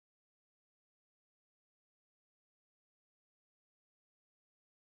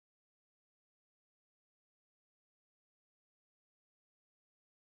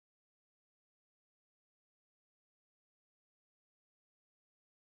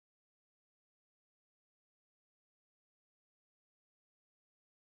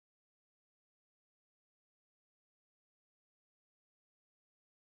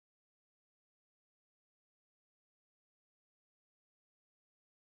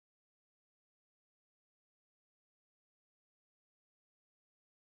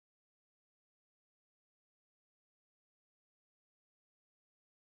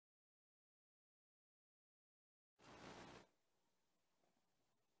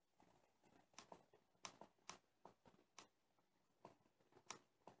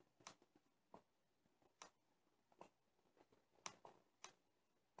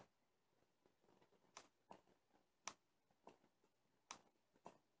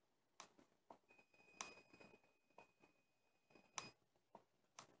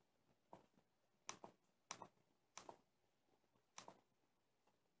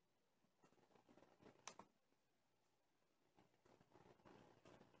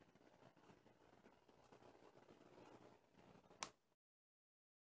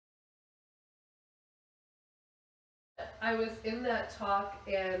I was in that talk,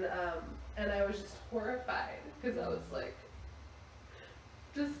 and I was just horrified, because I was like,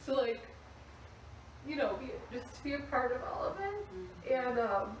 just to like, you know, just to be a part of all of it. And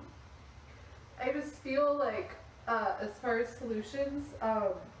I just feel like, as far as solutions,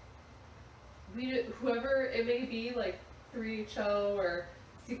 whoever it may be, like 3HO or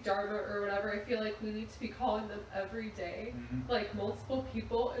Sikh Dharma or whatever, I feel like we need to be calling them every day, like multiple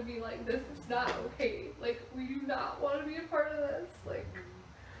people, and be like, this is not okay. Like, we do not want to be a part of this. Like,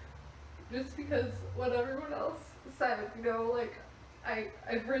 just because what everyone else said, you know, like,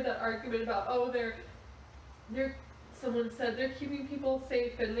 I've heard that argument about, oh, someone said they're keeping people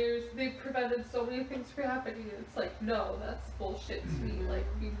safe and they've prevented so many things from happening. And it's like, no, that's bullshit to me. Like,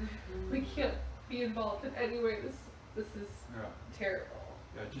 we can't be involved in any way. This is terrible.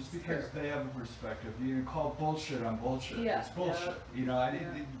 Yeah, just because they have a perspective, you can call bullshit on bullshit. Yeah. It's bullshit. You know,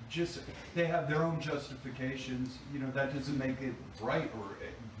 they have their own justifications. You know, that doesn't make it right or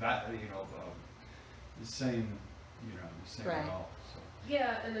that, you know, the same, you know, the same at all. So.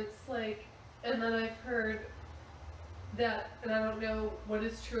 Yeah, and it's like, and then I've heard that, and I don't know what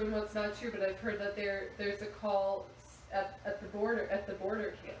is true and what's not true, but I've heard that there's a call at the border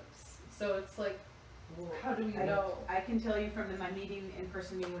camps. So it's like, how do we know? I can tell you from my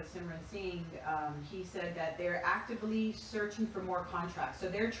in-person meeting with Siri Singh, he said that they're actively searching for more contracts. So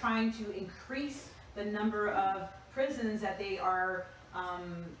they're trying to increase the number of prisons that they are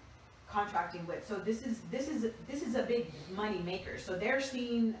contracting with. So this is a big money maker. So they're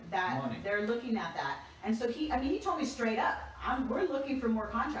seeing that, they're looking at that. And so he told me straight up, we're looking for more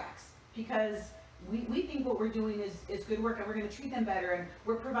contracts, because we think what we're doing is good work, and we're going to treat them better, and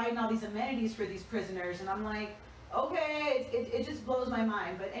we're providing all these amenities for these prisoners. And I'm like, okay, it just blows my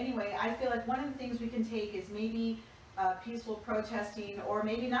mind. But anyway, I feel like one of the things we can take is maybe peaceful protesting, or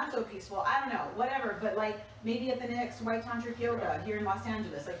maybe not so peaceful, I don't know, whatever, but like maybe at the next White Tantric Yoga here in Los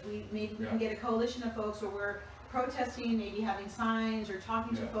Angeles, like we can get a coalition of folks where we're protesting, maybe having signs or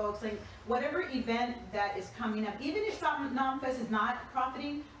talking to folks, like whatever event that is coming up. Even if NomFest is not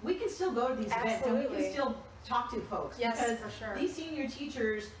profiting, we can still go to these events and we can still talk to folks. Yes, because for sure. These senior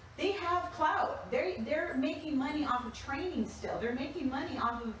teachers, they have clout. They're making money off of training still. They're making money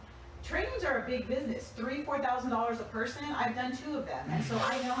off of trainings. Are a big business. $3,000-$4,000 a person. I've done 2 of them, and so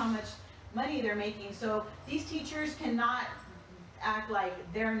I know how much money they're making. So these teachers cannot act like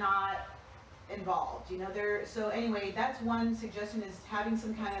they're not involved, you know. So anyway, that's one suggestion, is having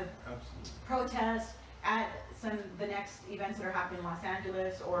some kind of protest at the next events that are happening in Los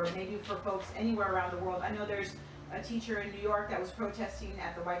Angeles, or maybe for folks anywhere around the world. I know there's a teacher in New York that was protesting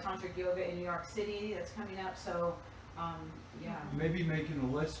at the White Tantric Yoga in New York City that's coming up. So yeah. Maybe making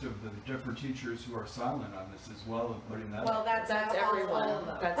a list of the different teachers who are silent on this as well, and putting that. Well, that's everyone.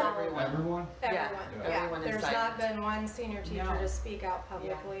 That's everyone. Everyone? Yeah. There's not been one senior teacher to speak out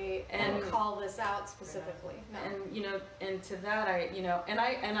publicly and call this out specifically. No. And you know, and to that,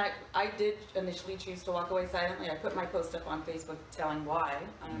 I did initially choose to walk away silently. I put my post up on Facebook telling why.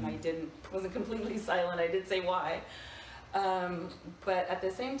 I wasn't completely silent. I did say why. But at the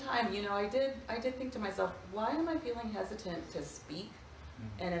same time, you know, I did think to myself, why am I feeling hesitant to speak?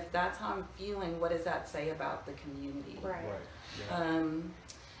 And if that's how I'm feeling, what does that say about the community? Right. Yeah.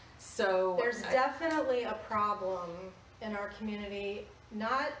 So there's definitely a problem in our community.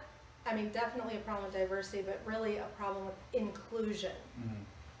 Definitely a problem with diversity, but really a problem with inclusion.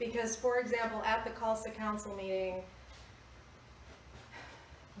 Because, for example, at the Khalsa Council meeting,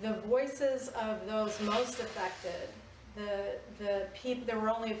 the voices of those most affected, the people, there were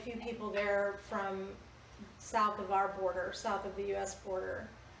only a few people there from south of our border, south of the US border,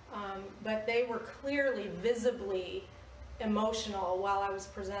 but they were clearly visibly emotional while I was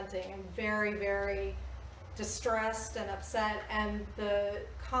presenting, and very, very distressed and upset, and the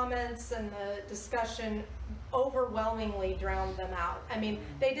comments and the discussion overwhelmingly drowned them out. I mean,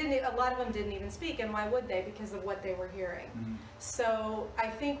 a lot of them didn't even speak, and why would they? Because of what they were hearing. So I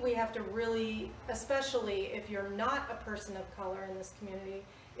think we have to really, especially if you're not a person of color in this community,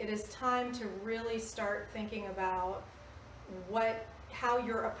 it is time to really start thinking about how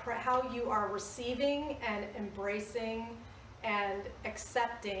you are receiving and embracing and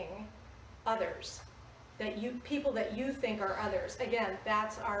accepting others. People that you think are others. Again,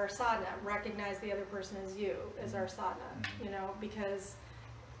 that's our sadhana. Recognize the other person as you, as our sadhana, you know, because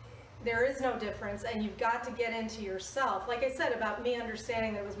there is no difference, and you've got to get into yourself. Like I said about me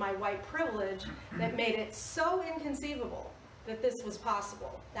understanding that it was my white privilege that made it so inconceivable that this was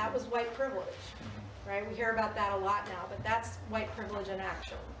possible. That was white privilege, right? We hear about that a lot now, but that's white privilege in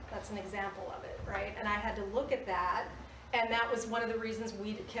action. That's an example of it, right? And I had to look at that And that was one of the reasons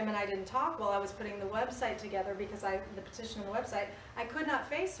Kim and I didn't talk while I was putting the website together, because the petition on the website, I could not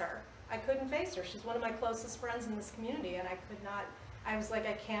face her. I couldn't face her. She's one of my closest friends in this community, and I was like,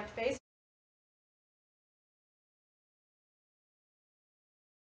 I can't face